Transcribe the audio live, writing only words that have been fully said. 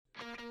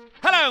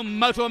Hello,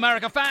 Moto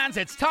America fans.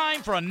 It's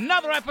time for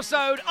another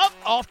episode of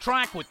Off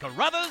Track with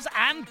Carruthers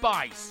and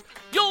Bice.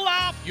 You'll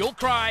laugh, you'll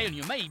cry, and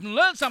you may even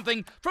learn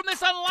something from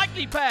this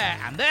unlikely pair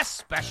and their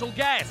special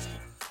guest.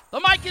 The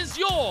mic is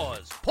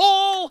yours,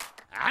 Paul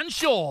and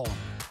Sean.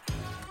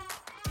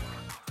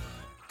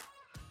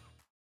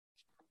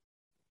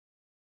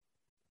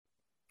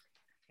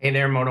 Hey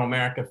there, Moto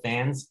America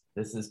fans.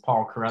 This is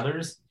Paul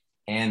Carruthers,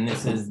 and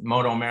this is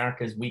Moto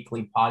America's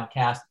weekly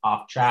podcast,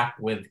 Off Track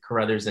with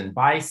Carruthers and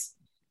Bice.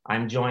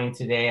 I'm joined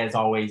today, as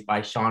always,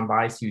 by Sean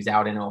Bice, who's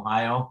out in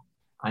Ohio.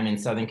 I'm in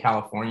Southern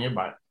California,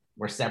 but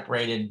we're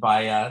separated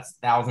by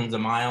thousands of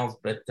miles,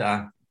 but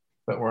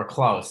we're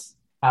close.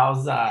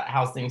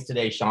 How's things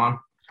today, Sean?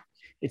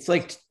 It's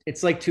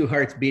like two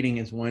hearts beating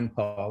as one,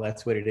 Paul.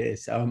 That's what it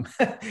is. I'm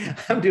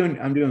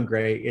doing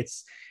great.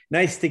 It's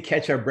nice to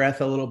catch our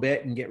breath a little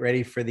bit and get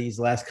ready for these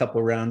last couple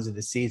of rounds of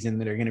the season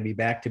that are going to be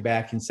back to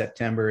back in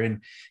September,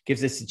 and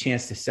gives us a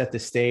chance to set the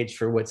stage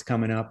for what's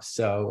coming up.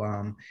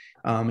 So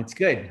it's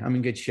good. I'm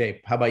in good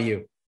shape. How about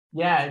you?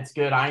 Yeah, it's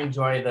good. I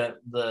enjoy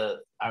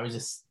I was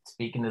just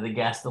speaking to the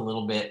guest a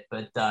little bit,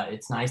 but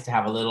it's nice to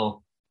have a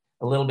little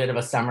bit of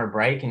a summer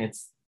break, and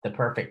it's the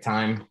perfect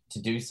time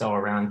to do so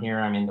around here.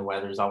 I mean, the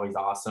weather's always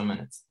awesome,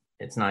 and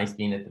it's nice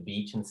being at the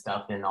beach and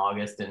stuff in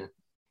August and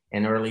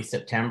early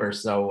September.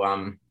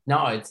 So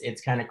no,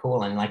 it's kind of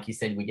cool. And like you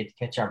said, we get to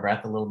catch our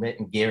breath a little bit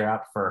and gear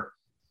up for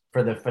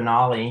the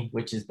finale,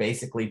 which is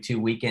basically 2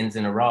 weekends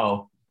in a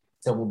row.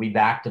 So we'll be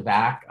back to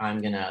back.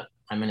 I'm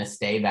gonna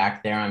stay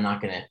back there. I'm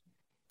not gonna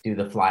do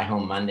the fly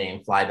home Monday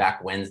and fly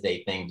back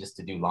Wednesday thing just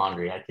to do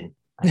laundry. I can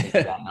do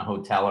that in a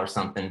hotel or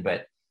something.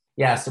 But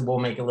yeah, so we'll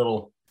make a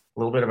little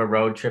bit of a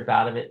road trip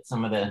out of it.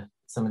 Some of the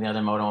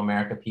other Moto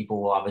America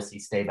people will obviously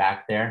stay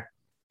back there.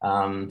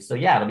 So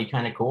yeah, it'll be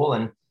kind of cool.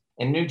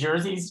 And New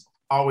Jersey's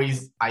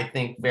always, I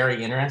think,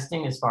 very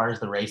interesting as far as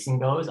the racing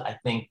goes. I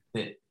think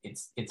that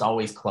it's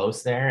always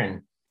close there,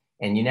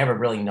 and you never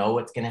really know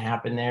what's going to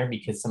happen there,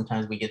 because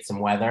sometimes we get some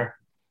weather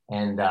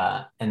and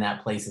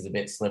that place is a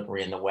bit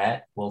slippery in the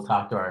wet. We'll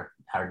talk to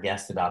our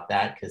guest about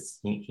that, because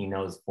he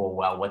knows full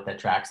well what the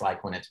track's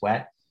like when it's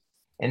wet.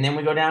 And then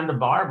we go down to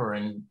Barber,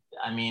 and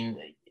I mean,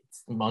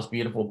 it's the most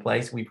beautiful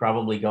place we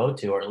probably go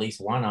to, or at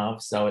least one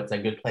of. So it's a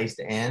good place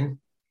to end.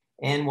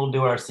 And we'll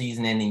do our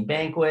season-ending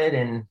banquet,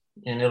 and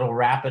it'll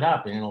wrap it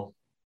up. And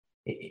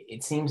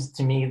it seems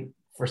to me,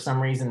 for some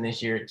reason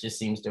this year, it just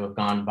seems to have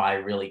gone by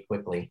really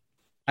quickly.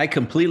 I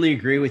completely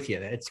agree with you.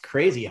 It's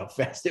crazy how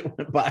fast it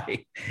went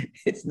by.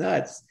 It's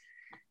nuts.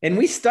 And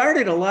we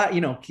started a lot,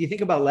 you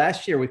think about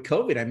last year with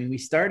COVID. I mean, we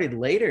started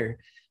later.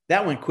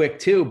 That went quick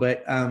too,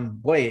 but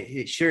boy,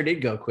 it sure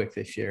did go quick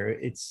this year.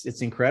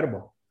 It's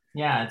incredible.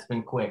 Yeah, it's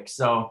been quick.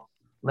 So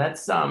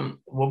let's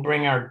we'll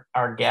bring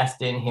our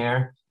guest in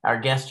here. Our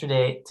guest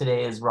today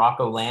is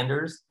Rocco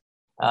Landers.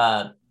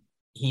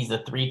 He's a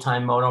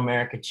 3-time Moto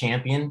America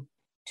champion,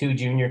 2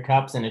 Junior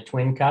Cups and a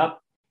Twin Cup.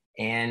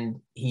 And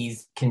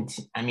he's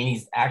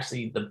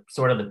actually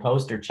the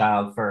poster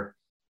child for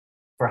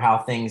how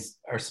things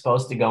are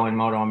supposed to go in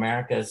Moto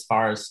America, as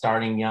far as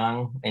starting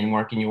young and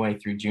working your way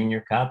through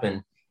Junior Cup.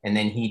 And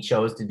then he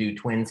chose to do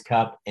Twins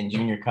Cup and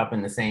Junior Cup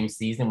in the same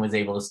season, was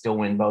able to still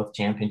win both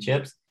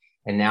championships.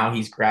 And now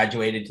he's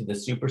graduated to the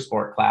Super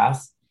Sport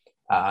class.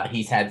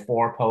 He's had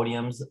 4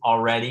 podiums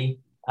already,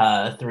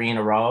 3 in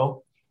a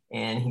row.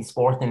 And he's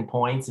 4th in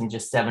points and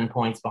just 7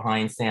 points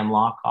behind Sam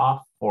Lockhoff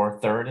for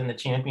 3rd in the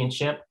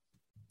championship.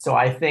 So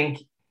I think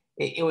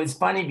it was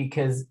funny,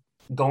 because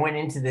going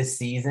into this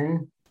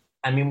season,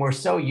 I mean, we're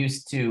so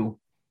used to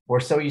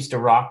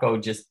Rocco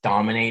just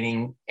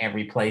dominating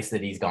every place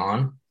that he's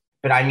gone.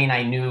 But I mean,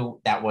 I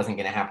knew that wasn't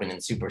going to happen in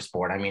Super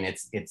Sport. I mean,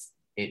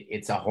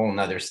 it's a whole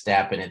nother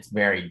step, and it's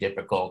very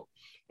difficult.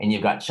 And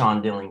you've got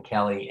Sean Dillon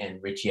Kelly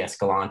and Richie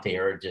Escalante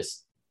are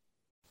just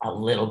a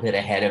little bit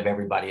ahead of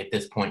everybody at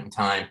this point in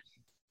time.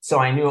 So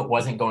I knew it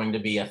wasn't going to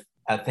be a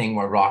thing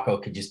where Rocco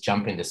could just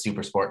jump into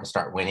Super Sport and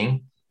start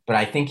winning. But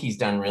I think he's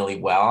done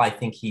really well. I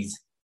think he's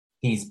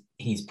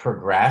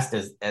progressed.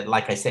 As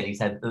like I said,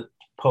 he's had the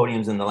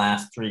podiums in the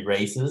last 3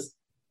 races.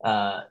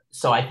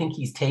 So I think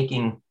he's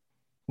taking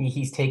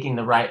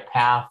the right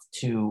path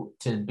to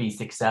be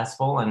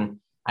successful. And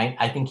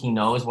I think he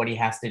knows what he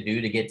has to do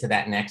to get to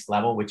that next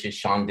level, which is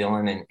Sean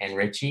Dillon and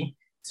Richie.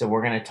 So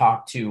we're going to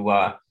talk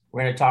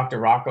to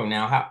Rocco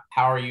now.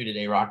 How are you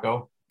today,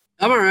 Rocco?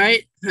 I'm all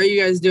right. How are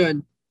you guys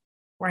doing?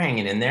 We're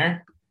hanging in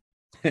there.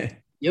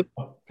 Yep.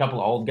 A couple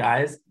of old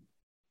guys.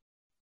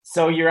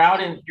 So you're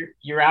out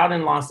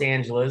in Los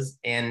Angeles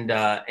and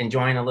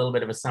enjoying a little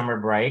bit of a summer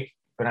break,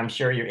 but I'm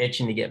sure you're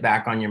itching to get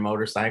back on your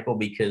motorcycle,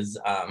 because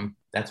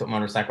that's what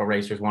motorcycle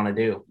racers want to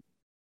do.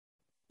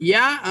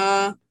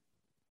 Yeah.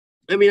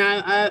 I mean,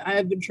 I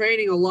have been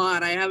training a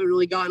lot. I haven't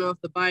really gotten off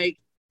the bike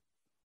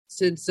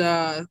since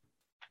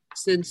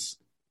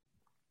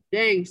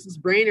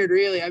Brainerd,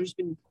 really. I've just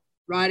been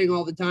riding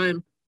all the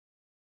time.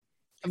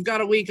 I've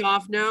got a week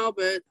off now,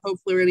 but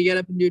hopefully we're going to get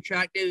up and do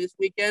track day this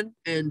weekend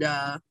and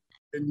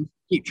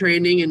keep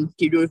training and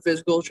keep doing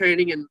physical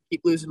training and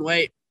keep losing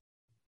weight.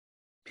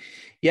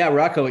 Yeah,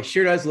 Rocco, it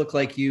sure does look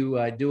like you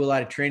do a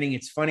lot of training.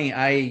 It's funny.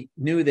 I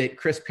knew that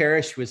Chris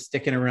Parrish was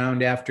sticking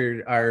around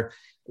after our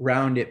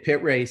round at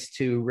Pit Race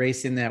to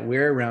race in that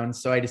wear round.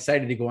 So I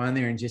decided to go on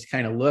there and just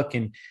kind of look.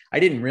 And I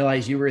didn't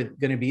realize you were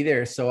going to be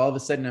there. So all of a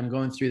sudden I'm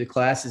going through the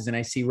classes and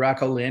I see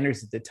Rocco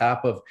Landers at the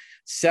top of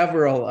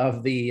several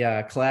of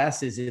the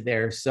classes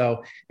there.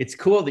 So it's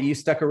cool that you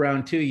stuck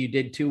around too. You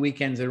did 2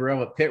 weekends in a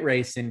row at Pit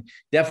Race and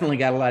definitely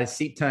got a lot of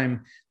seat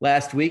time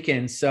last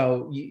weekend.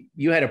 So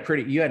you had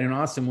an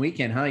awesome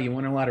weekend, huh? You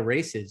won a lot of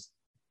races.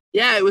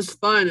 Yeah, it was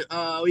fun.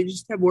 We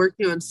just kept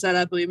working on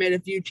setup and we made a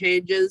few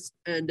changes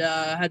and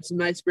had some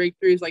nice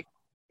breakthroughs. Like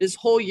this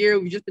whole year,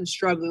 we've just been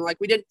struggling. Like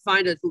we didn't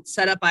find a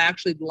setup I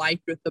actually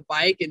liked with the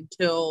bike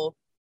until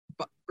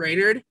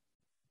Brainerd.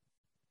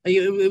 Like,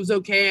 it was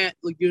okay at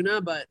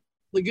Laguna, but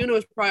Laguna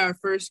was probably our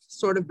first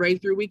sort of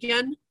breakthrough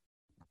weekend.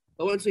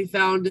 But once we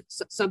found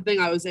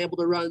something, I was able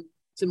to run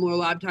similar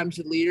lap times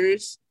to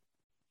leaders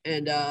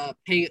and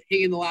hang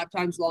in the lap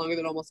times longer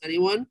than almost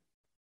anyone.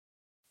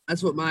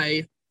 That's what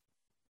my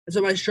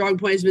strong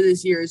point has been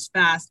this year, is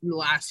fast in the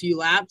last few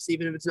laps.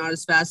 Even if it's not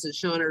as fast as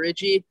Sean or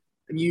Richie,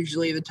 I'm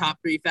usually the top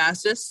 3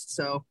 fastest.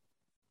 So,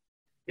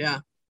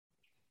 yeah.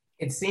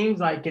 It seems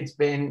like it's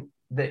been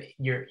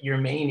your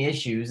main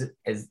issues,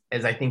 as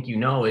I think you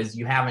know, is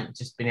you haven't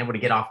just been able to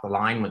get off the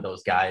line with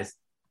those guys,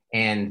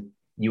 and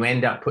you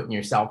end up putting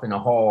yourself in a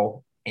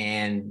hole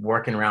and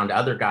working around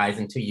other guys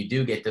until you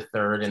do get to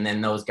third, and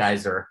then those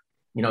guys are,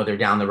 they're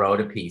down the road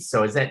a piece.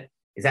 So is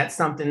that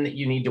something that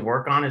you need to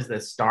work on, is the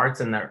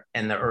starts and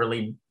the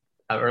early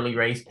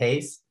race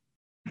pace?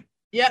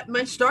 Yeah,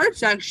 my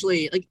starts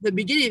actually, like the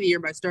beginning of the year,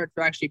 my starts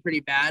were actually pretty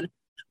bad.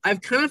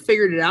 I've kind of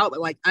figured it out, but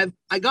like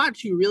I got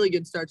 2 really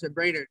good starts at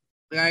Brainerd.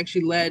 Like I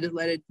actually led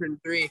in turn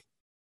 3,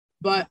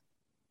 but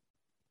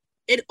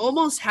it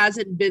almost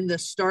hasn't been the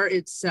start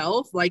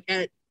itself. Like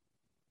it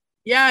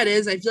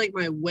is. I feel like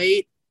my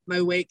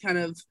weight kind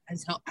of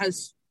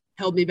has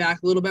held me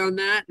back a little bit on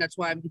that. That's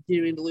why I'm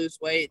continuing to lose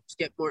weight to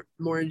get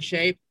more in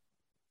shape.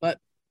 But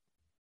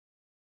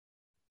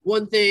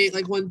one thing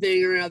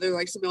or another,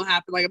 like something will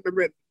happen. Like I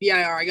remember at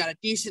VIR, I got a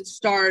decent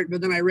start, but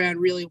then I ran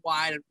really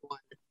wide and won.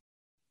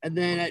 And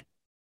then at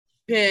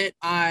Pitt,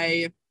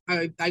 I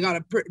got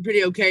a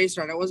pretty okay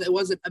start. It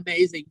wasn't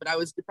amazing, but I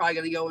was probably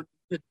going to go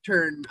into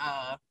turn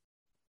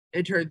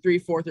 3,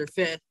 4th, or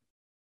 5th.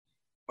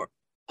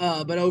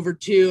 But over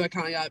 2, I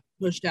kind of got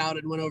pushed out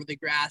and went over the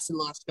grass and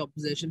lost a couple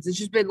positions. It's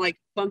just been like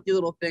funky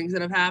little things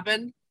that have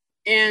happened.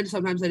 And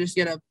sometimes I just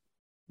get a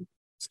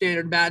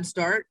standard bad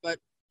start, but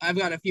I've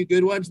got a few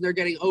good ones and they're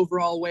getting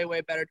overall way,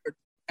 way better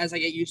as I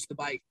get used to the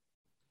bike.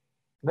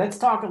 Let's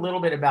talk a little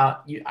bit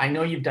about you. I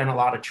know you've done a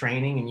lot of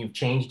training and you've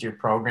changed your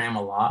program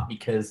a lot,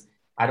 because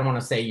I don't want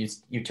to say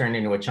you turned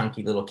into a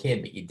chunky little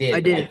kid, but you did. I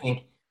did. I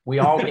think we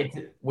all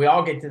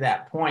get to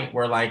that point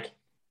where, like,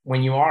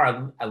 when you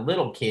are a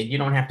little kid, you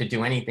don't have to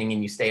do anything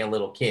and you stay a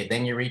little kid.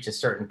 Then you reach a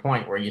certain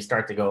point where you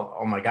start to go,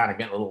 oh my God, I'm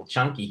getting a little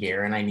chunky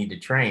here and I need to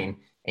train.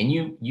 And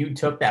you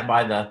took that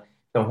by the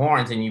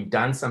horns and you've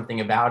done something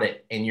about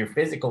it. And your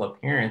physical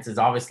appearance is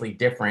obviously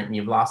different and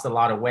you've lost a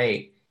lot of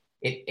weight.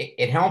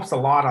 It helps a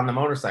lot on the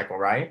motorcycle,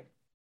 right?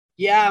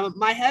 Yeah,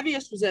 my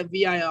heaviest was at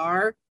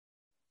VIR.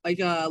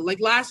 Like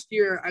last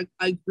year,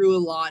 I grew a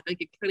lot. I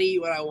could kind of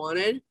eat what I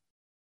wanted.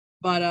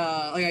 But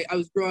I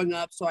was growing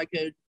up, so I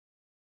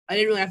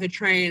didn't really have to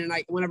train, and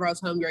whenever I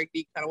was hungry, I could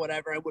eat kind of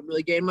whatever. I wouldn't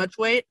really gain much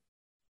weight.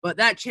 But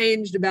that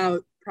changed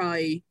about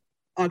probably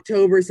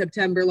October,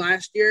 September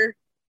last year.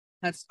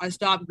 I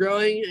stopped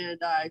growing, and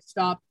I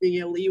stopped being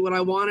able to eat what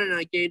I wanted, and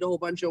I gained a whole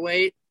bunch of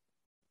weight.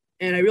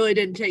 And I really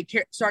didn't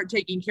start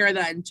taking care of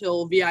that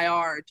until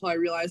VIR, until I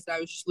realized that I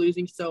was just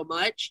losing so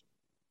much.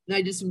 And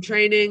I did some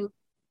training,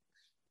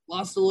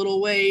 lost a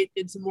little weight,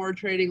 did some more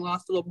training,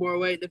 lost a little more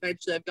weight, and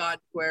eventually I've got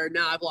where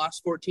now I've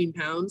lost 14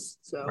 pounds.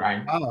 So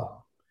right.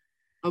 Oh.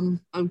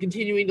 I'm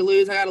continuing to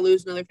lose. I got to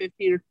lose another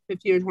 15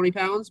 or 20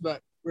 pounds,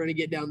 but we're going to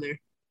get down there.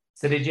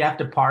 So did you have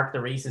to park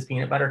the Reese's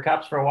peanut butter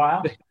cups for a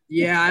while?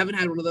 Yeah, I haven't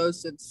had one of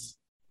those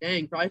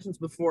probably since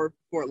before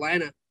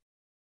Atlanta.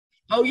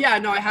 Oh yeah,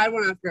 no, I had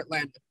one after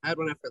Atlanta.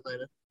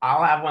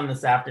 I'll have one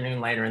this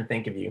afternoon later and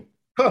think of you.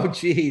 Oh,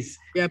 geez.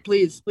 Yeah,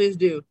 please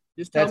do.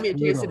 Just tell me it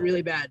brutal. tasted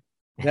really bad.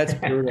 That's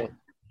brutal.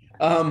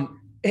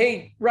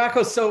 Hey,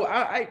 Rocco, so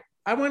I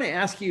want to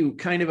ask you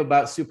kind of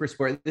about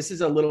Supersport. This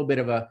is a little bit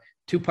of a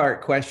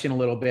 2-part question a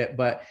little bit,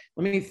 but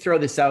let me throw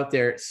this out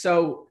there.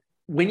 So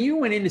when you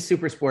went into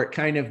Supersport,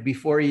 kind of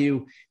before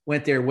you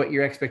went there, what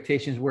your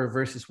expectations were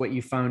versus what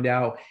you found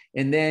out,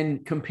 and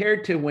then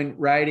compared to when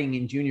riding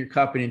in Junior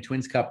Cup and in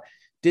Twins Cup,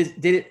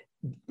 did it,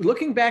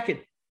 looking back at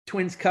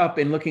Twins Cup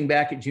and looking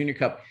back at Junior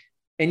Cup,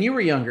 and you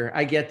were younger,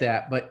 I get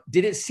that, but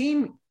did it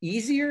seem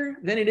easier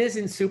than it is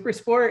in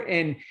Supersport?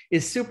 And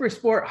is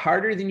Supersport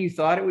harder than you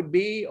thought it would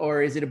be,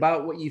 or is it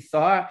about what you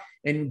thought?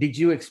 And did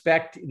you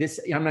expect this?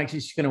 I'm not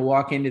just going to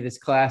walk into this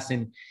class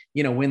and,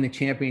 win the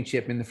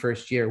championship in the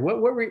first year.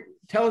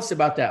 Tell us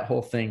about that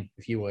whole thing,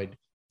 if you would.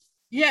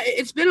 Yeah,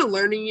 it's been a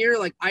learning year.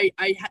 Like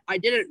I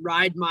didn't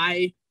ride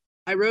I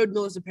rode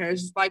Melissa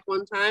Paris's bike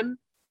one time,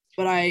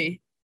 but I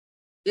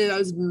That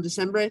was in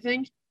December, I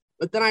think.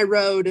 But then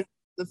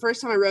the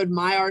first time I rode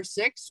my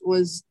R6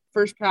 was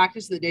first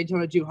practice of the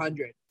Daytona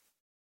 200.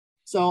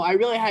 So I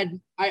really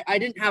I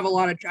didn't have a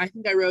lot of, I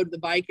think I rode the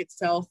bike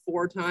itself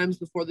 4 times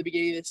before the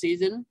beginning of the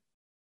season,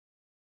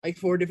 like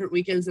 4 different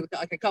weekends,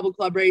 like a couple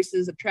club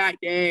races, a track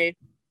day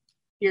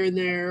here and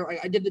there. Like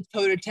I did the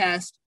Dakota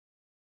test.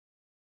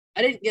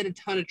 I didn't get a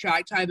ton of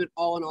track time in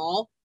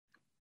all.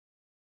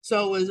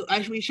 So it was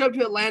actually, we showed up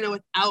to Atlanta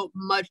without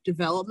much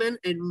development,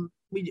 and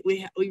we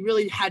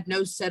really had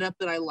no setup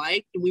that I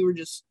liked, and we were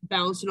just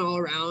bouncing all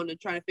around and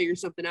trying to figure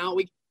something out.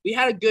 We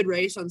had a good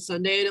race on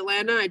Sunday in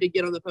Atlanta. I did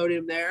get on the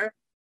podium there,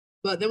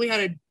 but then we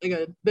had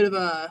a bit of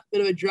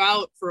a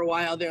drought for a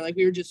while there. Like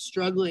we were just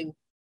struggling,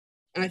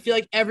 and I feel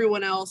like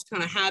everyone else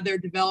kind of had their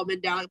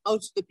development down.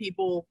 Most of the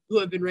people who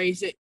have been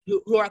racing,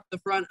 who are at the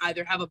front,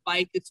 either have a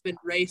bike that's been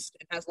raced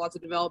and has lots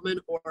of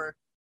development, or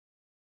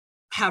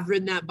have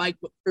ridden that bike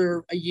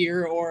for a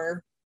year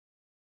or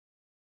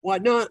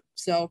whatnot.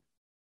 So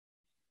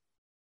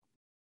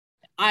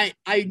I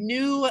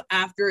knew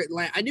after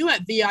Atlanta, I knew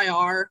at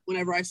VIR,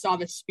 whenever I saw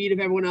the speed of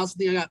everyone else, I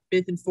think I got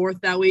 5th and 4th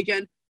that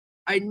weekend.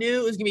 I knew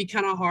it was gonna be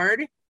kind of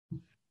hard,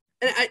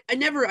 and I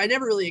never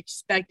really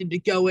expected to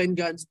go in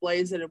guns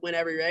blazing and win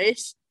every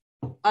race.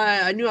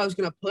 I knew I was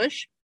gonna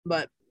push,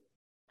 but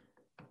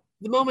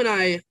the moment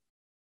I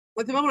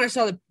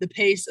saw the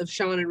pace of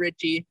Sean and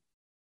Richie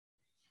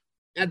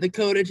at the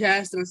Dakota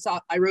test, and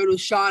I rode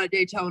with Sean at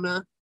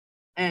Daytona,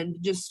 and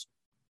just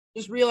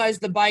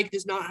realized the bike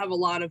does not have a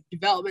lot of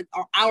development.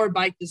 Our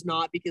bike does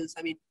not, because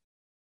I mean,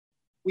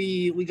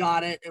 we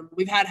got it, and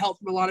we've had help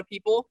from a lot of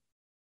people,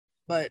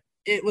 but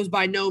it was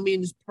by no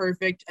means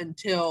perfect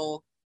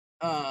until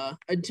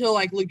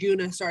like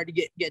Laguna started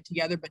to get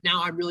together. But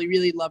now I'm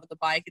really loving the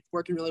bike. It's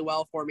working really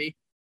well for me.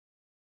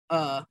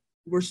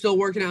 We're still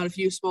working out a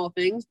few small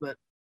things, but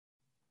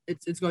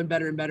it's going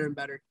better and better and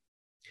better.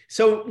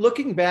 So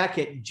looking back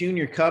at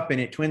Junior Cup and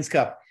at Twins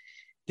Cup,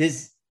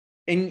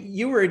 and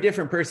you were a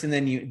different person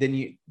than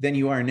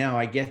you are now.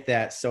 I get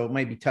that. So it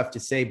might be tough to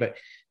say, but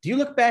do you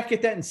look back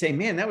at that and say,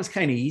 man, that was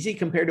kind of easy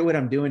compared to what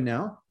I'm doing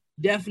now?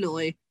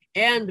 Definitely.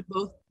 And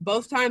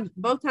both times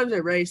I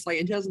raced, like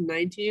in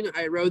 2019,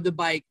 I rode the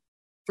bike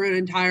for an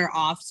entire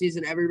off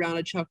season, every round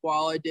of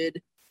Chuckwalla.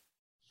 Did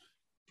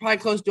probably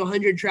close to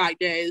 100 track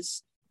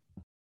days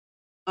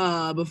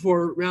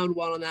before round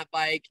 1 on that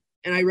bike.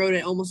 And I rode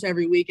it almost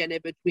every weekend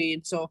in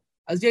between. So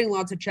I was getting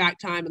lots of track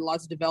time and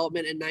lots of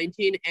development in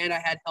 19, and I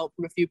had help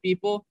from a few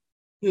people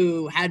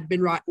who had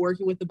been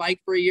working with the bike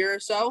for a year or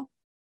so.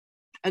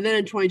 And then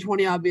in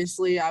 2020,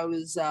 obviously, I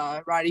was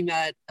riding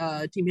that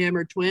Team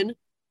Hammer Twin,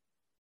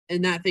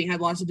 and that thing had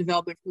lots of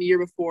development from the year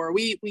before.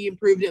 We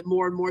improved it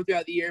more and more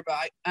throughout the year,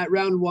 but at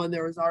round 1,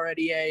 there was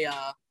already a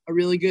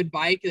really good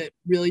bike that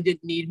really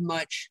didn't need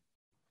much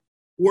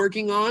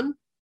working on.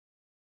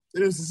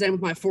 And it was the same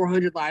with my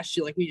 400 last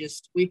year. Like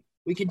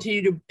we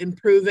continue to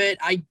improve it.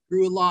 I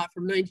grew a lot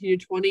from 19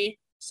 to 20.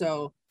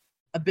 So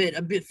a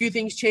few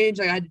things changed.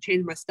 Like I had to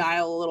change my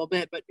style a little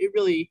bit, but it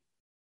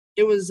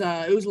was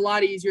a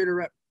lot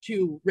easier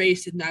to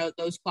race in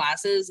those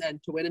classes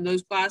and to win in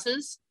those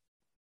classes.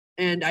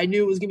 And I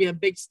knew it was going to be a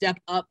big step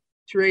up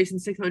to race in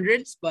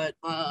 600s, but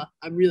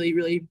I'm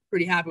really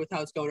pretty happy with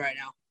how it's going right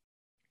now.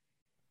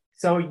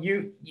 So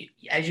you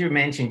as you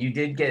mentioned, you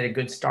did get a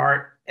good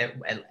start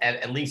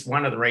at least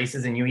one of the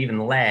races, and you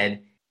even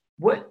led.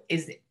 What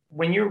is,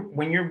 when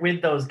you're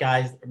with those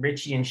guys,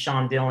 Richie and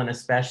Sean Dillon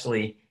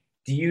especially,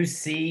 do you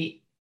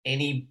see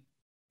any?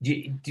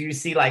 Do you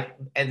see, like,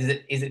 is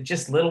it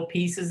just little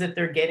pieces that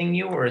they're getting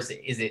you, or is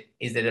it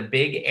a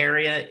big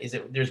area?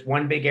 There's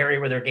one big area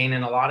where they're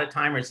gaining a lot of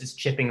time, or is this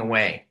chipping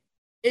away?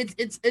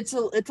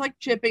 It's like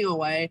chipping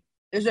away.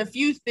 There's a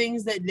few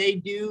things that they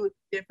do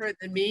different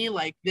than me.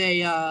 Like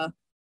they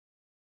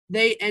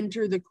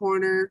enter the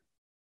corner.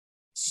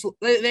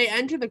 They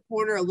enter the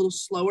corner a little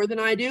slower than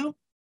I do,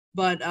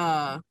 but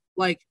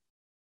like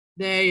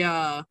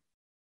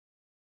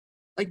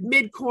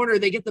mid corner,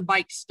 they get the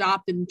bike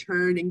stopped and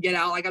turned and get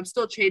out. Like I'm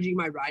still changing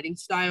my riding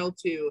style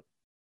to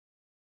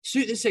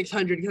suit the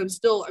 600, because I'm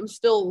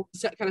still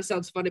kind of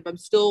sounds funny, but I'm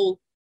still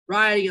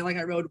riding it like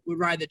I would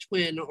ride the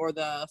Twin or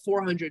the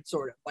 400,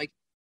 sort of like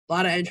a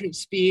lot of entrance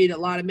speed, a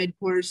lot of mid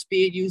corner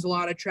speed, use a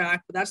lot of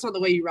track, but that's not the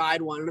way you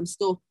ride one. And I'm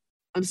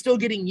still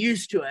getting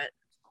used to it,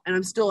 and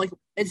I'm still like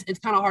it's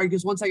kind of hard,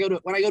 because when I go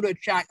to a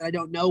track that I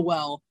don't know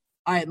well,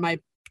 my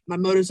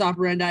modus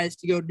operandi is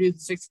to go do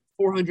the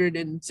 400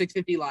 and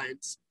 650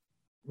 lines.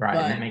 Right,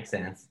 that makes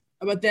sense.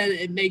 But then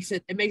it makes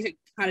it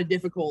kind of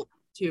difficult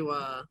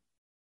to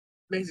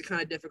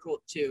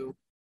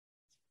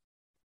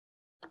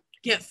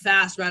get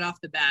fast right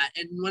off the bat.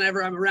 And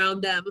whenever I'm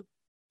around them,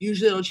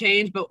 usually it'll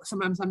change, but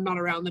sometimes I'm not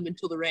around them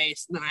until the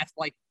race, and then I have to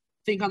like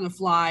think on the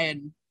fly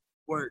and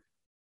work.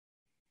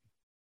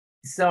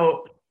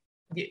 So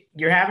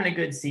you're having a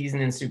good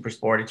season in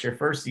Supersport. It's your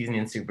first season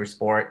in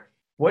Supersport.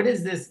 What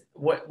is this?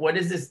 What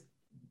is this?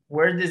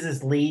 Where does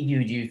this lead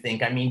you, do you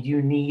think? I mean, do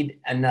you need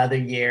another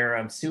year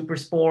of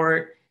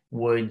Supersport?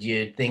 Would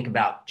you think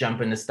about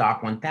jumping to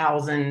stock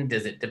 1000?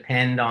 Does it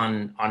depend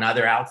on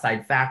other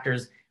outside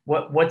factors?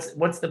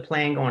 What's the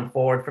plan going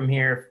forward from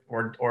here,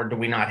 or do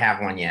we not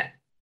have one yet?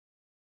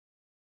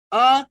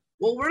 Well,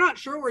 we're not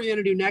sure what we're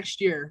gonna do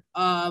next year.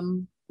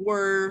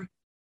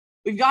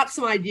 We've got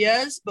some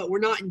ideas, but we're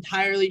not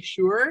entirely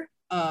sure.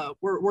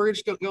 We're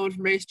just going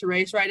from race to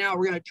race right now.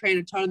 We're gonna train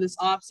a ton this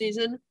off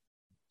season,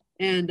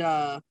 and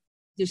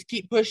just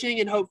keep pushing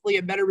and hopefully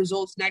get better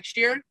results next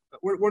year.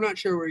 But we're not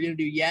sure what we're gonna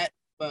do yet,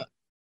 but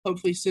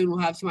hopefully soon we'll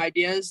have some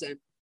ideas and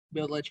be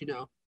able to let you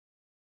know.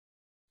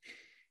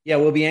 Yeah,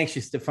 we'll be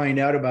anxious to find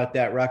out about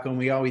that, Rocco. And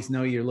we always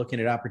know you're looking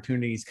at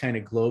opportunities kind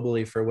of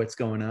globally for what's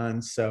going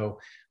on. So,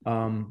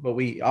 but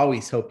we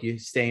always hope you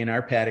stay in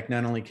our paddock,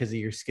 not only because of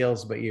your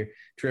skills, but you're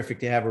terrific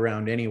to have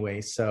around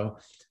anyway. So,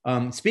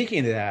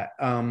 speaking of that,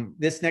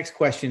 this next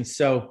question.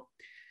 So,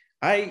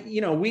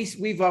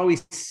 we've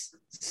always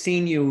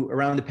seen you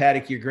around the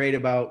paddock. You're great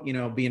about,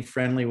 being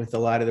friendly with a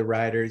lot of the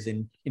riders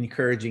and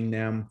encouraging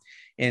them.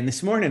 And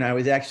this morning I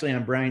was actually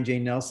on Brian J.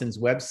 Nelson's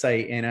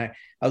website, and I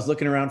was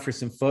looking around for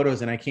some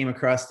photos, and I came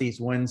across these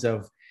ones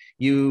of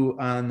you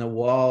on the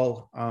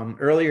wall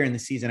earlier in the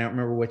season. I don't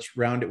remember which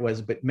round it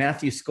was, but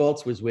Matthew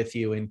Skoltz was with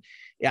you. And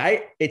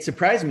it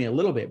surprised me a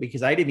little bit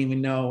because I didn't even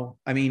know.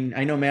 I mean,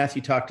 I know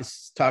Matthew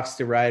talks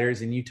to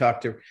riders and you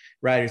talk to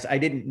riders. I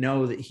didn't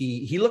know that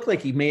he looked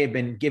like he may have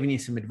been giving you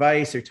some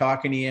advice or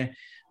talking to you.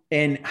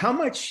 And how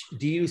much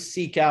do you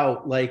seek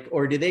out,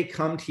 or do they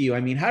come to you?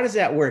 I mean, how does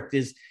that work?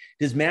 Does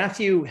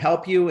Matthew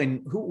help you?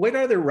 And what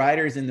other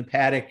riders in the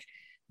paddock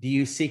do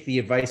you seek the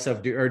advice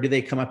of, or do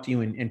they come up to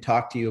you and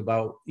talk to you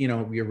about,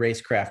 your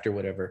racecraft or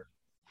whatever?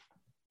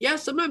 Yeah,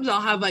 sometimes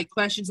I'll have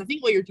questions. I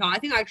think I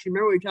actually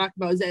remember what you're talking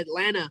about is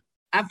Atlanta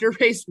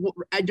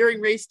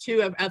during race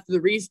 2 after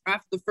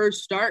the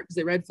first start, because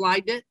they red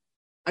flagged it.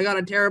 I got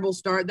a terrible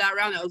start that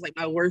round. That was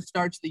my worst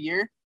starts of the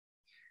year.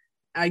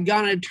 I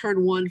got on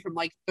turn 1 from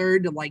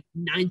 3rd to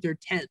 9th or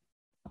 10th.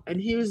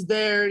 And he was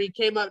there and he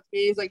came up to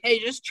me. He's like, hey,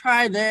 just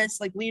try this,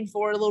 lean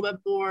forward a little bit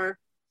more.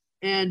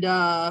 And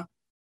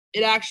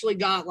it actually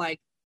got my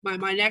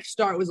next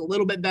start was a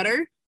little bit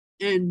better.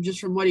 And just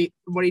from what he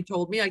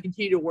told me, I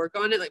continued to work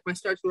on it. My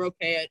starts were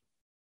okay at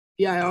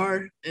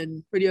VIR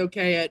and pretty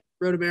okay at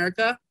Road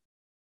America.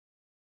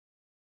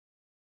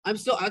 I'm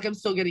still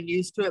getting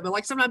used to it,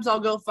 but sometimes I'll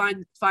go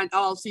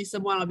I'll see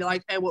someone, I'll be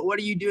like, hey, what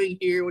are you doing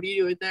here? What are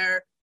you doing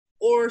there?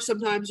 Or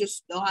sometimes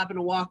just they'll happen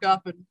to walk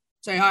up and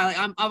say hi.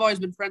 I've always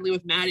been friendly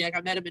with Maddie. I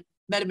met him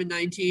in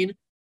 19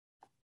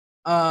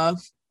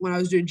 when I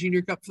was doing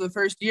Junior Cup for the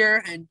first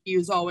year, and he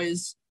was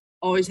always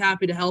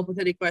happy to help with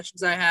any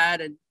questions I had,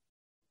 and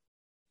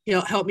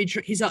he'll help me.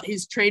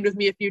 He's trained with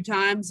me a few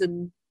times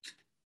and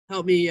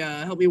help me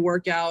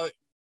work out.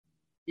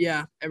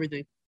 Yeah,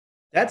 everything.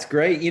 That's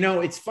great.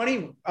 It's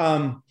funny.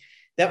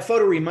 That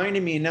photo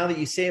reminded me, and now that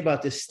you say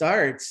about the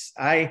starts,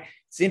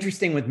 it's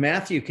interesting with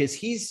Matthew because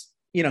he's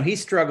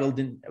struggled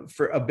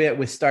for a bit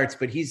with starts,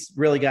 but he's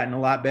really gotten a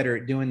lot better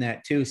at doing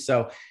that too.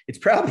 So it's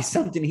probably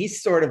something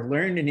he's sort of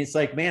learned. And it's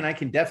like, man, I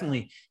can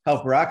definitely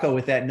help Rocco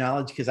with that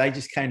knowledge because I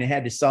just kind of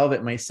had to solve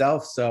it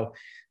myself. So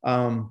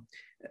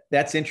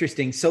that's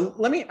interesting. So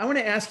I want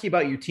to ask you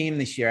about your team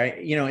this year.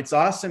 It's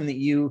awesome that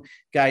you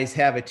guys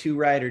have a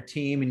 2-rider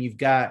team and you've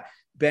got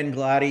Ben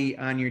Glady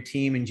on your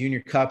team in Junior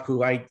Cup,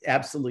 who I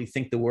absolutely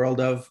think the world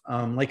of,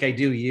 like I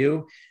do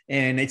you.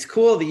 And it's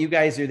cool that you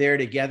guys are there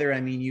together. I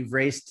mean, you've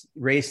raced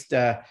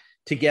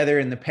together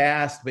in the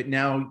past, but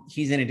now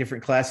he's in a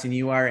different class than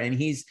you are. And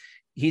he's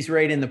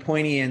right in the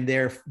pointy end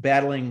there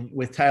battling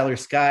with Tyler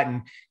Scott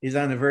and is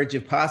on the verge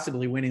of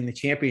possibly winning the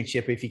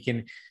championship if he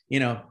can,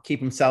 keep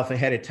himself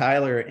ahead of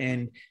Tyler.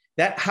 And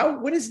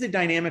what is the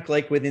dynamic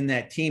like within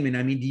that team? And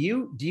I mean, do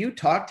you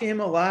talk to him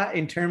a lot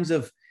in terms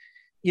of,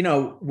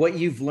 what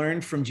you've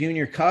learned from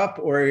Junior Cup,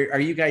 or are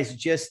you guys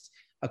just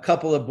a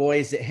couple of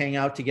boys that hang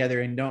out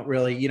together and you don't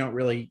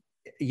really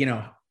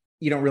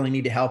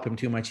need to help him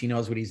too much. He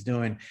knows what he's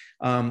doing.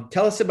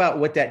 Tell us about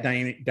what that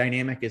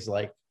dynamic is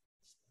like.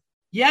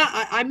 Yeah,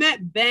 I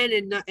met Ben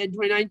in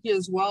 2019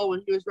 as well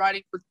when he was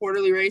riding for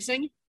Quarterly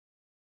Racing.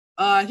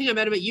 I think I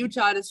met him at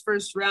Utah in his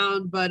first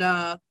round,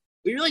 but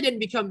we really didn't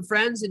become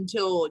friends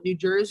until New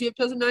Jersey of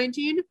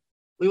 2019.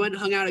 We went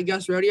and hung out at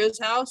Gus Rodeo's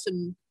house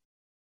and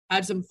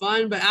had some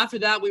fun, but after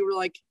that we were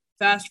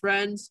fast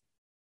friends,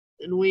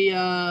 and we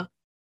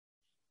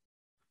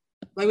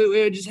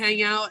would just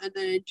hang out. And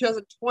then in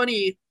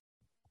 2020,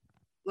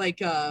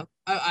 I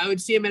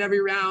would see him at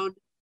every round,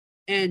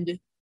 and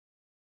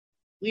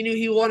we knew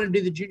he wanted to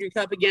do the Junior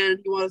Cup again.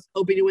 He was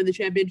hoping to win the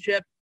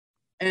championship,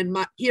 and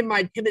him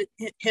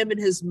and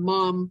his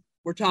mom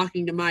were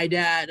talking to my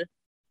dad.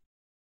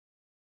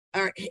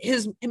 Or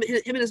him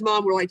and his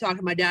mom were talking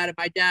to my dad, and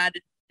my dad.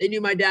 They knew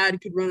my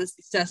dad could run a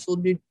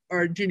successful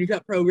Junior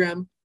Cup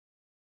program.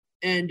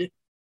 And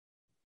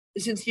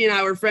since he and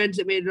I were friends,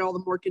 it made it all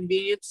the more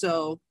convenient.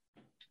 So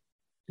I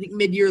think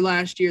mid-year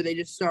last year,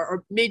 they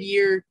started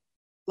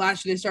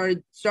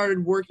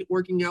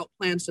working out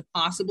plans to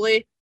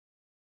possibly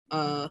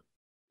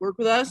work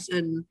with us.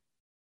 And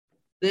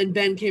Then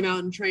Ben came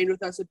out and trained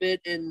with us a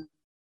bit in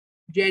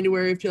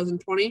January of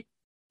 2020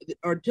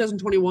 or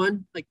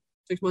 2021, like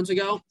 7 months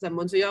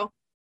ago.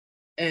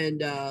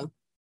 And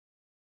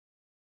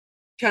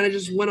kind of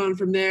just went on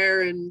from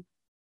there. And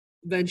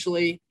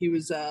eventually he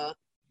was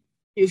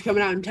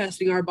coming out and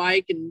testing our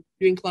bike and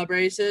doing club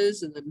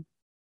races. And then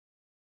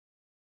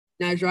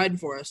now he's riding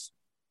for us.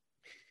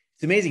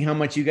 It's amazing how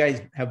much you guys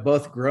have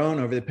both grown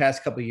over the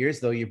past couple of years,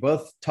 though. You're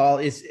both tall.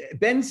 Is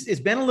Ben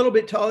a little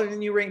bit taller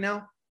than you right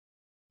now?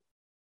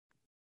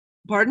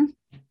 Pardon?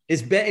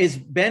 Is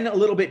Ben a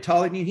little bit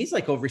taller than you? He's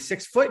like over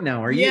 6 foot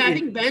now. Are you? Yeah, I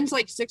think Ben's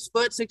like 6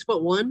 foot,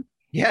 1.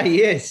 Yeah,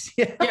 he is.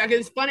 Yeah, because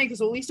it's funny because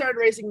when we started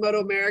racing Moto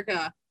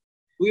America,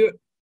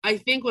 I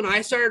think when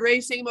I started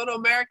racing Moto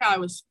America, I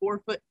was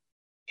 4'10"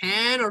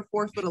 or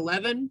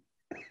 4'11",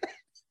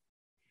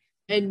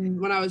 and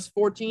when I was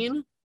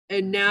 14.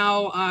 And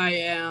now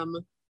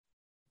I'm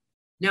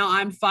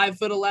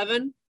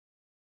 5'11",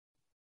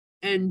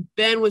 and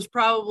Ben was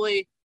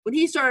probably, when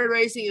he started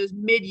racing, it was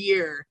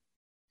mid-year.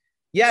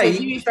 Yeah, so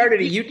he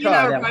started at Utah. He and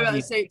I were probably about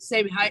the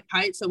same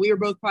height, so we were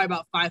both probably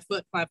about 5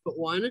 foot,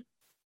 5'1".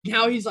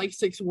 Now he's like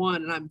 6'1",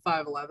 and I'm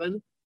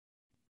 5'11".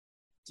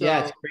 So,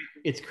 yeah,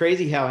 it's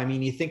crazy how, I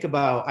mean, you think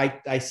about,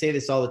 I say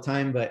this all the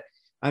time, but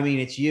I mean,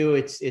 it's you,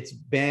 it's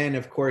Ben,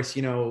 of course,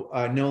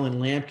 Nolan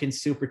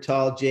Lampkin's super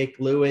tall, Jake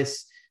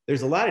Lewis.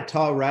 There's a lot of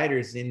tall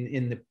riders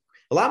a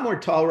lot more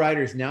tall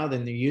riders now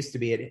than there used to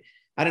be.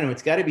 I don't know.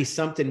 It's got to be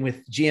something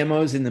with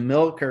GMOs in the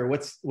milk or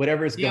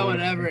whatever's going on.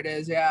 Yeah, whatever it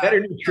is. Yeah. Better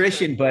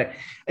nutrition. But,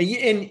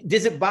 and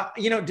does it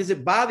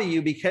bother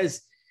you?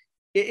 Because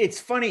it's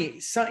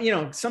funny.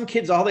 Some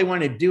kids, all they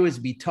want to do is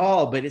be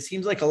tall, but it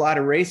seems like a lot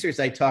of racers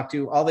I talk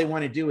to, all they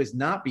want to do is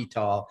not be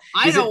tall.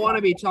 I don't want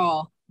to be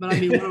tall, but I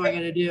mean, what am I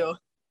going to do?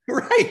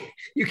 Right.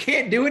 You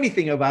can't do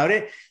anything about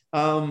it.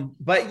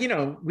 But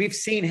we've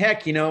seen,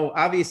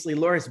 obviously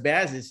Loris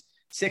Baz is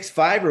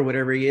 6'5" or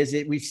whatever he is.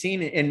 We've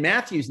seen it, and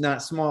Matthew's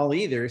not small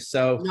either.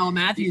 So no,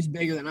 Matthew's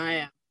bigger than I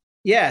am.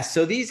 Yeah.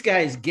 So these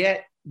guys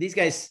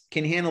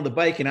can handle the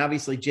bike, and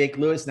obviously Jake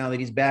Lewis, now that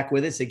he's back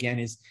with us again,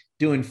 is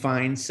doing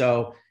fine.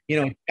 So,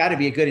 it's got to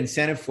be a good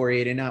incentive for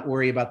you to not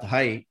worry about the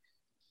height.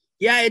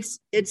 Yeah.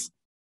 It's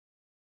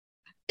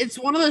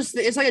one of those,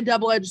 it's like a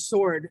double-edged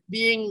sword.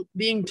 Being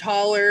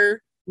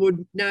taller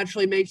would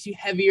naturally makes you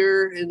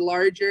heavier and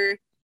larger,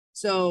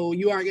 so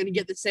you aren't going to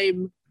get the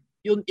same.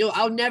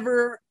 I'll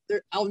never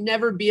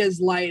be as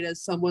light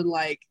as someone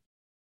like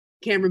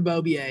Cameron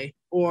Bobier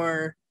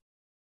or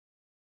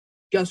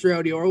Gus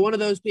Rodeo or one of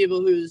those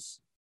people who's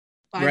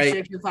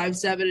 5'6" or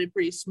 5'7" and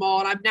pretty small.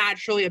 And I'm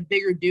naturally a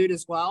bigger dude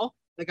as well.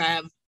 Like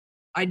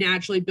I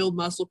naturally build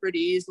muscle pretty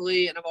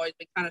easily, and I've always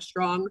been kind of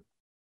strong,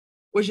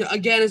 which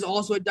again is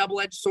also a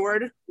double-edged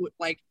sword.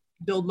 Like,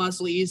 build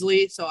muscle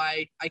easily, so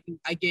I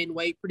gain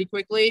weight pretty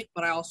quickly,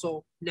 but I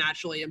also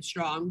naturally am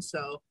strong.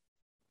 So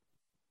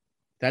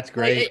that's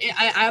great.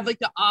 I have like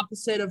the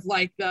opposite of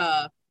like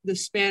the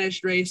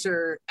Spanish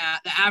racer,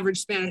 the average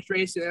Spanish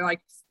racer. They're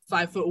like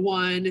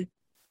 5'1",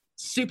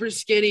 super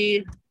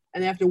skinny,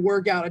 and they have to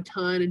work out a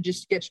ton and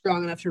just get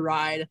strong enough to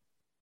ride.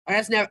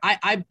 I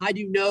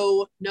do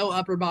no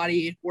upper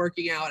body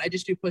working out. I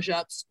just do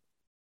push-ups.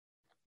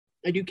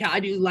 I do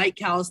light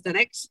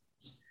calisthenics.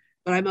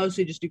 But I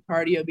mostly just do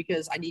cardio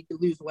because I need to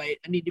lose weight.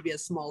 I need to be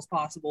as small as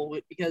possible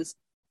because,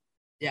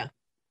 yeah.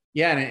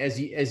 Yeah, and as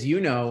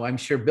you know, I'm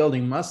sure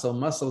building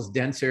muscle's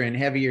denser and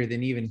heavier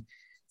than even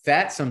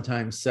fat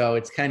sometimes. So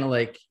it's kind of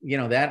like,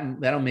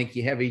 that'll make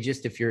you heavy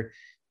just if you're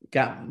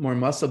got more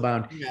muscle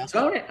bound. Yeah.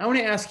 So I want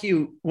to ask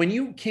you, when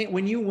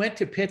you went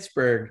to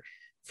Pittsburgh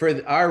for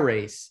our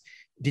race,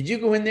 did you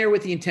go in there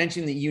with the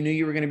intention that you knew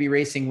you were going to be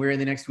racing where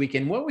the next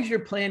weekend? What was your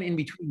plan in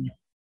between?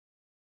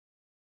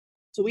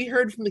 So we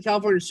heard from the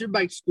California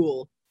Superbike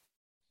School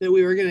that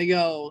we were going to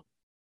go,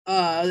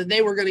 that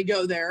they were going to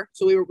go there.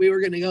 So we were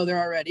going to go there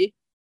already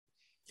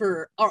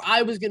or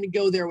I was going to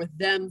go there with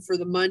them for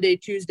the Monday,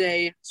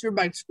 Tuesday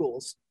Superbike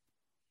schools.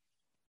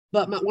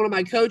 But one of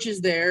my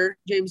coaches there,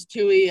 James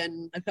Toohey,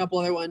 and a couple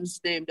other ones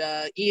named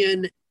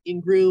Ian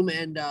Ingroom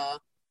and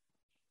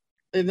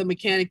the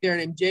mechanic there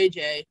named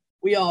JJ,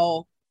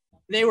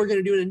 they were going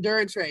to do an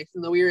endurance race,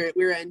 and then we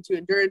were into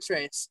endurance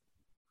race.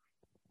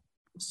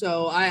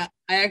 So I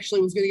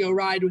actually was going to go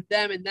ride with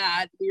them in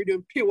that. We were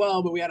doing pretty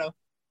well, but we had a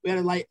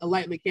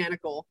light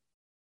mechanical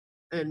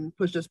and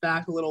pushed us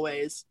back a little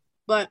ways.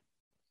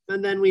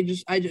 And then we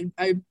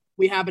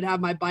happened to have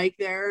my bike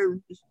there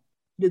and just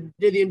did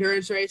the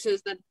endurance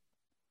races. Then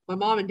my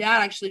mom and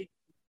dad actually,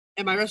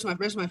 and the rest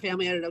of my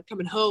family ended up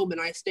coming home,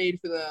 and I stayed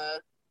for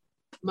the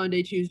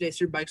Monday, Tuesday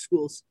Superbike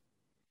schools.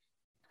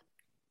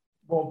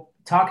 Well,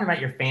 talking about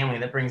your family,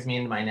 that brings me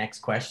into my next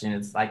question.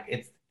 It's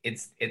like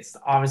it's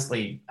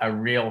obviously a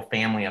real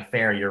family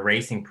affair, your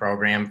racing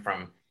program,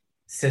 from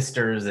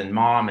sisters and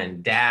mom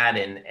and dad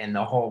and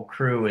the whole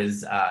crew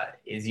is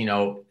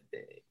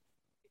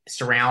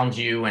surround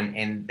you,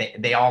 and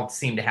they all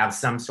seem to have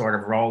some sort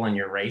of role in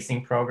your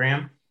racing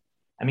program.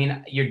 I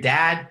mean, your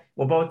dad,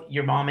 well, both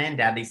your mom and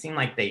dad, they seem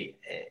like they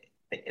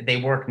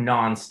work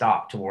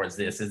nonstop towards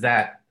this. Is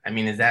that I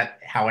mean, is that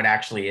how it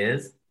actually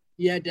is?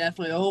 Yeah,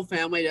 definitely. The whole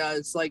family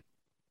does. Like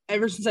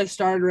ever since I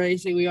started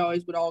racing, we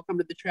always would all come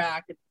to the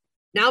track. And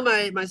now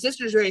my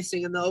sister's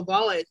racing in the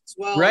Ovales as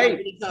well.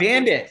 Right.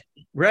 Bandit.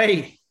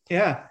 Right.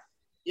 Yeah.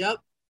 Yep.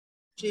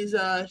 She's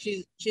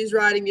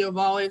riding the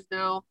Ovales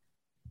now.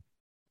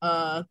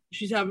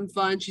 She's having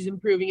fun. She's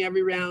improving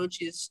every round.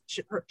 She's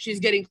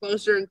getting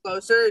closer and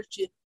closer.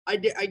 I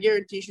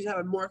guarantee she's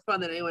having more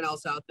fun than anyone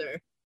else out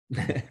there.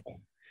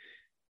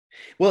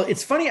 Well,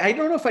 it's funny. I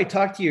don't know if I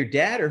talked to your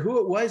dad or who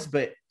it was,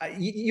 but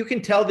you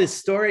can tell this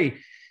story.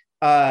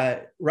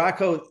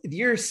 Rocco,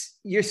 your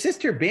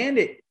sister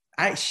Bandit,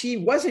 she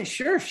wasn't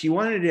sure if she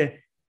wanted to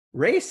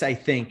race, I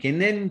think.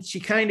 And then she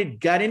kind of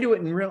got into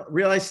it and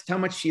realized how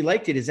much she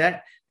liked it. Is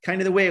that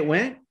kind of the way it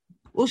went?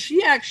 Well,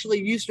 she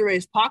actually used to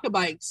race pocket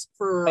bikes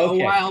for a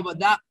while,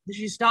 but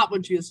she stopped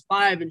when she was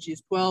 5 and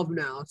she's 12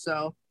 now.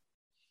 So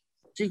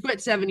she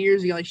quit 7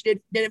 years ago. Like she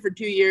did it for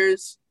 2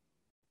 years.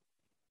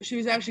 She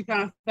was actually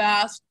kind of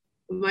fast.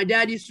 My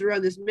dad used to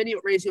run this mini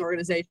racing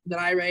organization that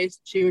I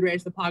raced. She would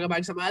race the pocket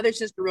bikes. And my other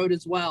sister rode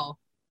as well.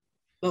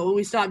 But when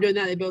we stopped doing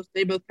that, they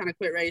both kind of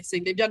quit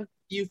racing. They've done a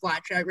few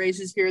flat track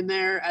races here and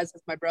there, as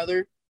has my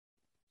brother.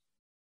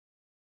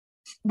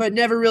 But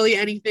never really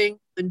anything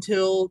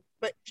until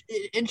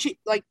she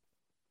like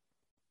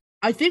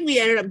I think we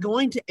ended up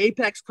going to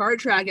Apex Kart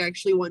Track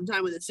actually one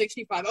time with a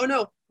 65. Oh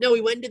no,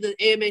 we went to the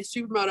AMA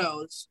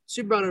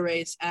Supermoto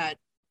race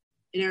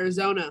in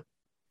Arizona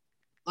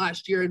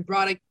last year and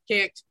brought a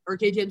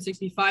KTM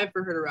 65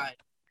 for her to ride.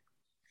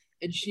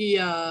 And she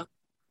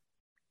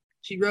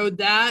rode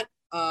that,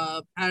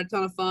 had a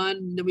ton of fun.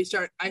 And then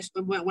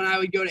when I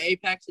would go to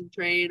Apex and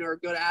train or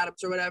go to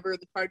Adams or whatever,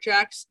 the kart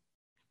tracks,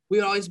 we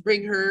would always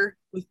bring her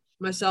with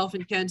myself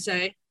and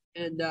Kensei,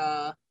 and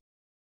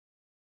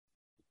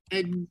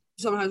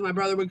sometimes my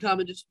brother would come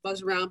and just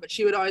buzz around, but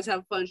she would always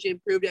have fun. She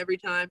improved every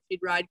time. She'd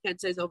ride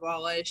Kensei's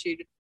Ovale.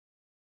 She'd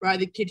ride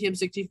the KTM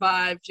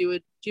 65. She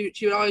would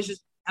always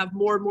just have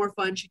more and more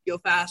fun. She'd go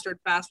faster and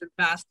faster and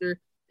faster.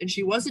 And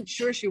she wasn't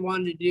sure she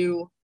wanted to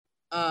do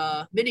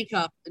Mini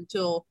Cup and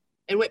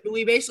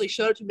we basically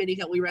showed up to Mini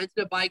Cup. We rented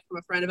a bike from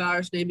a friend of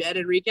ours named Ed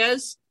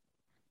Enriquez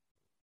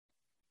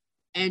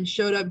and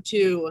showed up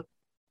to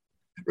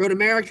Road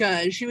America.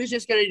 And she was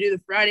just going to do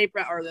the Friday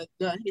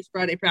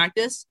Friday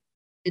practice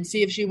and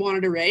see if she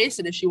wanted to race.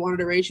 And if she wanted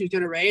to race, she was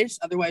going to race.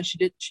 Otherwise,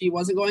 she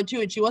wasn't going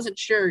to. And she wasn't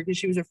sure because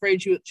she was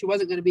afraid she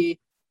wasn't going to be.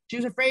 She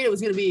was afraid it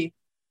was going to be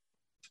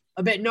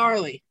a bit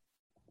gnarly.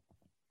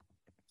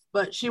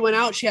 But she went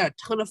out. She had a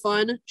ton of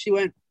fun. She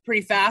went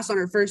pretty fast on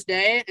her first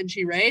day, and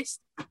she raced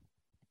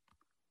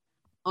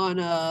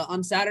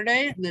on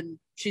Saturday. And then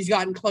she's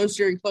gotten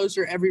closer and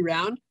closer every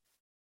round.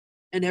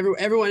 And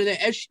everyone there,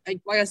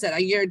 like I said,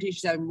 I guarantee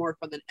she's having more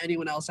fun than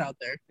anyone else out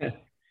there.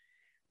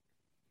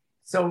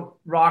 So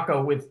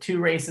Rocco, with 2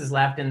 races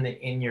left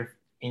in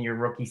your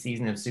rookie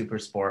season of Super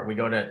Sport, we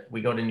go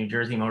to New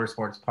Jersey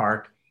Motorsports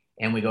Park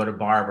and we go to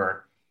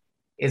Barber.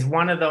 Is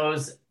one of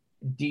those?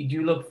 Do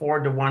you look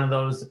forward to one of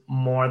those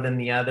more than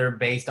the other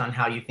based on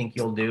how you think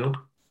you'll do?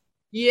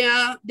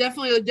 Yeah,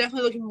 definitely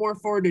looking more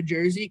forward to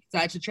Jersey because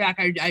that's a track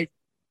I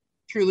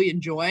truly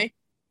enjoy.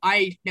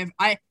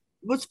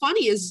 What's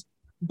funny is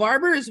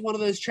Barber is one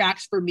of those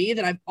tracks for me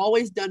that I've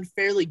always done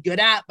fairly good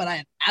at, but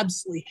I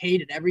absolutely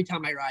hate it every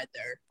time I ride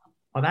there.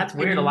 Oh, that's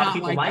weird. A lot of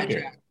people like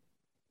it. Track.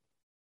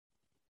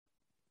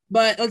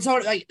 But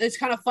it's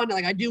kind of fun.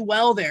 Like I do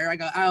well there. I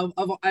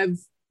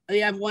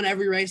have won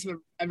every race I've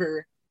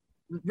ever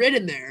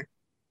ridden there.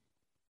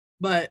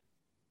 But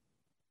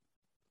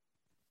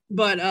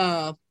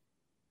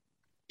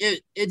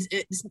it's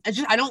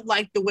just I don't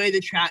like the way the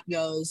track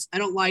goes. I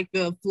don't like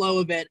the flow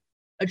of it.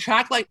 A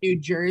track like New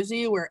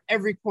Jersey, where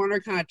every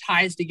corner kind of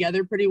ties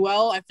together pretty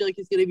well, I feel like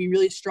it's going to be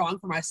really strong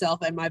for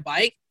myself and my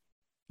bike.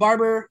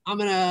 Barber, I'm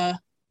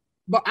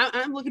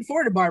looking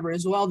forward to Barber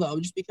as well, though,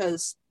 just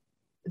because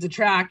it's a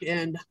track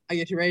and I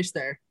get to race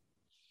there.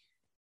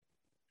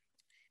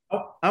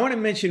 Oh, I want to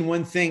mention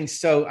one thing.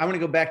 So I want to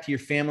go back to your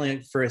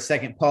family for a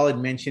second. Paul had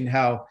mentioned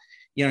how,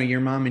 your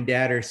mom and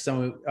dad are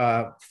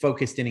so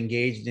focused and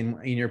engaged in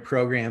your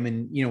program.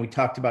 And, we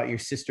talked about your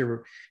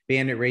sister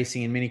Bandit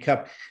racing and Mini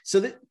Cup.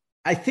 So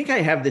I think I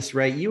have this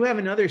right. You have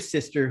another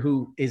sister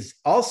who is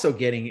also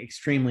getting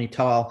extremely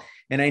tall.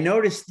 And I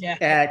noticed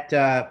at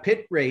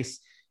Pit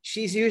Race,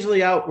 she's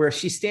usually out where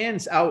she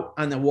stands out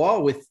on the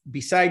wall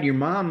beside your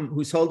mom,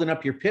 who's holding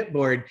up your pit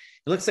board.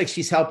 It looks like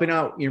she's helping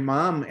out your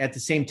mom at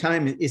the same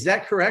time. Is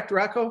that correct,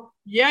 Rocco?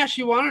 Yeah,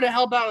 she wanted to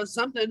help out with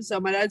something.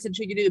 So my dad said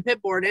she could do the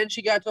pit board, and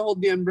she got to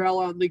hold the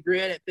umbrella on the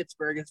grid at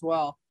Pittsburgh as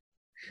well.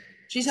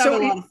 She's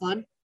having a lot of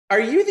fun. Are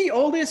you the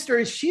oldest or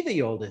is she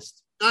the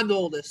oldest? I'm the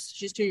oldest.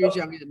 She's 2 years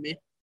younger than me.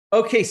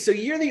 Okay, so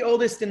you're the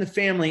oldest in the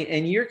family,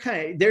 and you're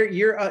kind of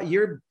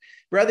your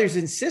brothers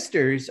and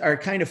sisters are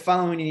kind of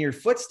following in your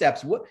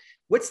footsteps.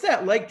 What's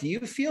that like? Do you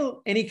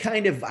feel any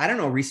kind of, I don't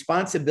know,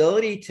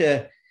 responsibility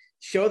to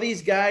show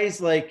these guys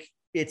like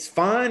it's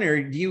fun,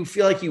 or do you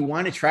feel like you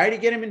want to try to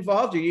get them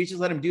involved, or you just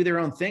let them do their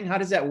own thing? How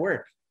does that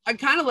work? I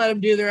kind of let them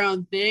do their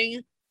own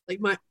thing. Like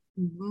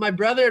my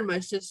brother and my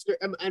sister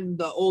and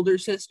the older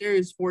sister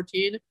is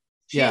 14.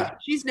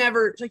 She's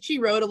never like she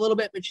rode a little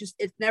bit, but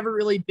it's never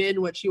really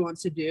been what she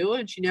wants to do,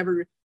 and she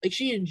never like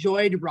she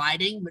enjoyed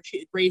riding, but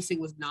racing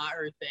was not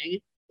her thing.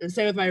 And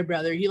same with my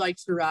brother, he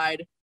likes to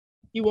ride.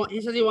 He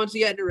says he wants to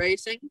get into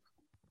racing,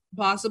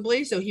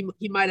 possibly. So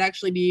he might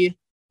actually be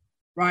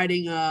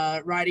riding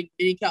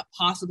mini cup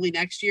possibly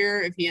next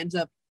year if he ends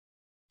up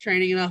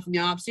training enough in the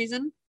off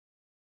season.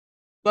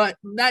 But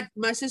that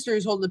my sister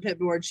is holding the pit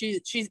board.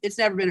 She's it's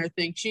never been her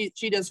thing. She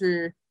has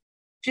a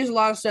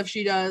lot of stuff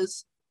she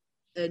does,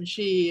 and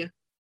she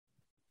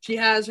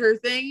has her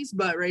things,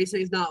 but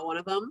racing is not one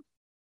of them.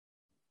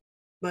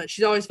 But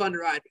she's always fun to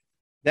ride.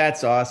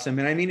 That's awesome.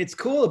 And I mean, it's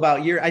cool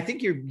about I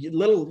think your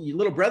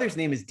little brother's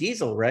name is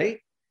Diesel, right?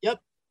 Yep.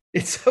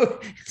 It's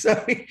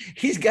so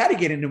he's got to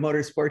get into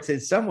motorsports in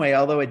some way,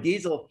 although a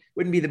diesel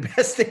wouldn't be the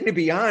best thing to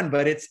be on,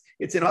 but it's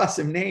an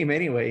awesome name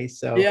anyway.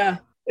 So yeah.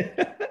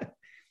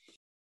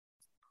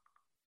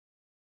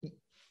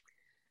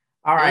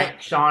 All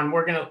right, Sean,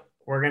 we're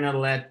gonna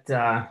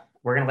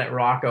let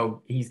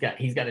Rocco. He's got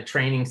a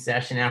training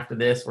session after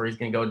this where he's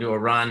gonna go do a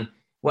run.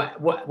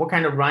 What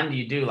kind of run do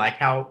you do? Like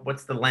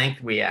what's the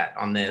length we at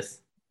on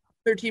this?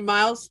 13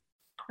 miles.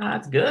 Oh,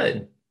 that's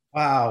good.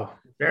 Wow.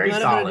 Very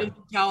solid. I'm gonna do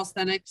some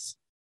calisthenics.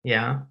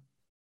 Yeah.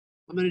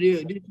 I'm gonna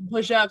do some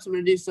push-ups. I'm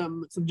gonna do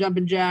some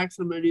jumping jacks.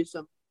 I'm gonna do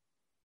some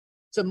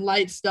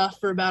light stuff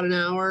for about an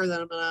hour.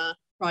 Then I'm gonna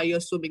probably go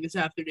swimming this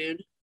afternoon.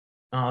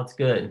 Oh, that's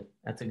good.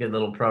 That's a good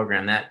little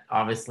program. That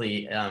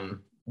obviously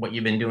what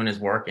you've been doing is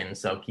working,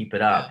 so keep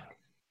it up.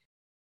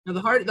 Now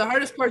the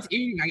hardest part's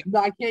eating.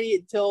 I can't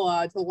eat till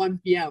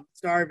 1 p.m.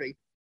 Starving.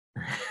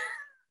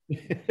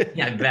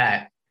 Yeah, I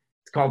bet.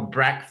 It's called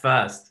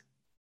breakfast.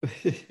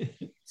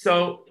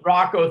 So,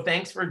 Rocco,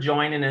 thanks for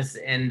joining us,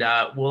 and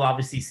we'll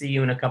obviously see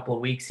you in a couple of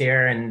weeks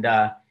here, and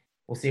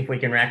we'll see if we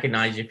can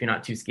recognize you if you're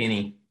not too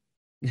skinny.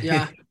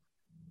 Yeah.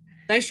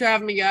 Thanks for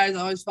having me, guys.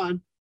 Always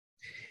fun.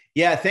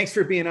 Yeah, thanks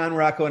for being on,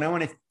 Rocco. And I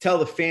want to tell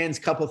the fans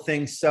a couple of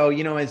things. So,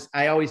 as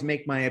I always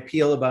make my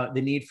appeal about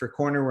the need for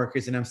corner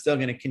workers, and I'm still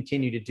going to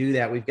continue to do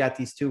that. We've got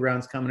these 2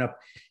 rounds coming up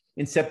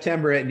in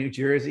September at New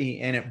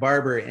Jersey and at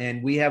Barber,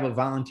 and we have a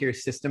volunteer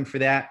system for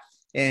that.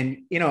 And,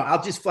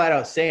 I'll just flat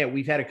out say it.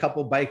 We've had a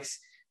couple bikes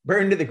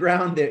burned to the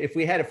ground. That if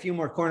we had a few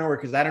more corner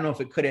workers, I don't know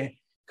if it could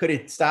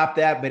have stopped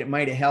that, but it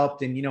might have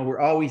helped. And, we're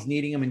always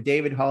needing them. And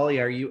David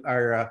Hawley,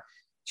 our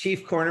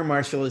chief corner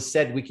marshal, has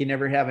said we can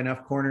never have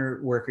enough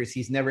corner workers.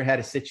 He's never had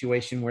a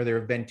situation where there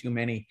have been too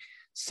many.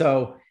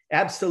 So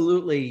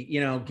absolutely,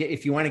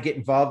 if you want to get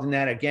involved in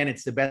that, again,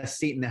 it's the best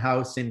seat in the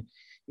house. And,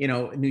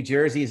 New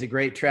Jersey is a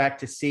great track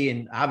to see.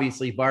 And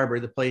obviously Barber,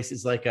 the place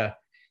is like a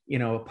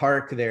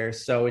park there.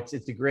 So it's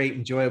a great,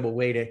 enjoyable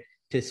way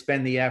to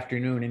spend the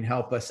afternoon and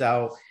help us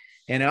out.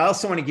 And I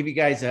also want to give you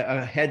guys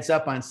a heads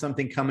up on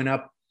something coming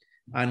up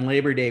on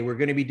Labor Day. We're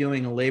going to be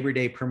doing a Labor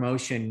Day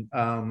promotion.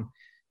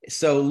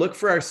 So look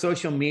for our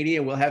social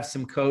media. We'll have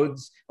some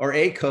codes or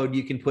a code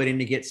you can put in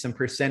to get some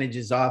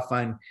percentages off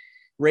on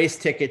race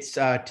tickets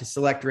to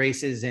select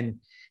races. And,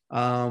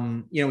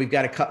 we've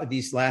got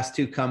these last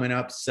 2 coming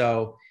up.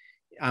 So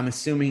I'm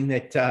assuming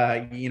that,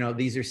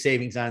 these are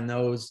savings on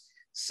those.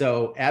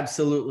 So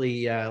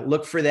absolutely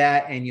look for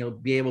that, and you'll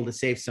be able to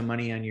save some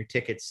money on your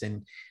tickets.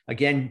 And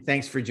again,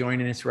 thanks for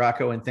joining us,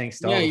 Rocco, and thanks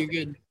to all. Yeah, you're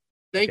good.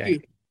 Thank you.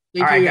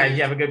 All right, guys,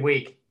 you have a good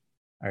week.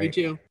 All right. You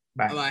too.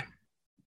 Bye. Bye-bye.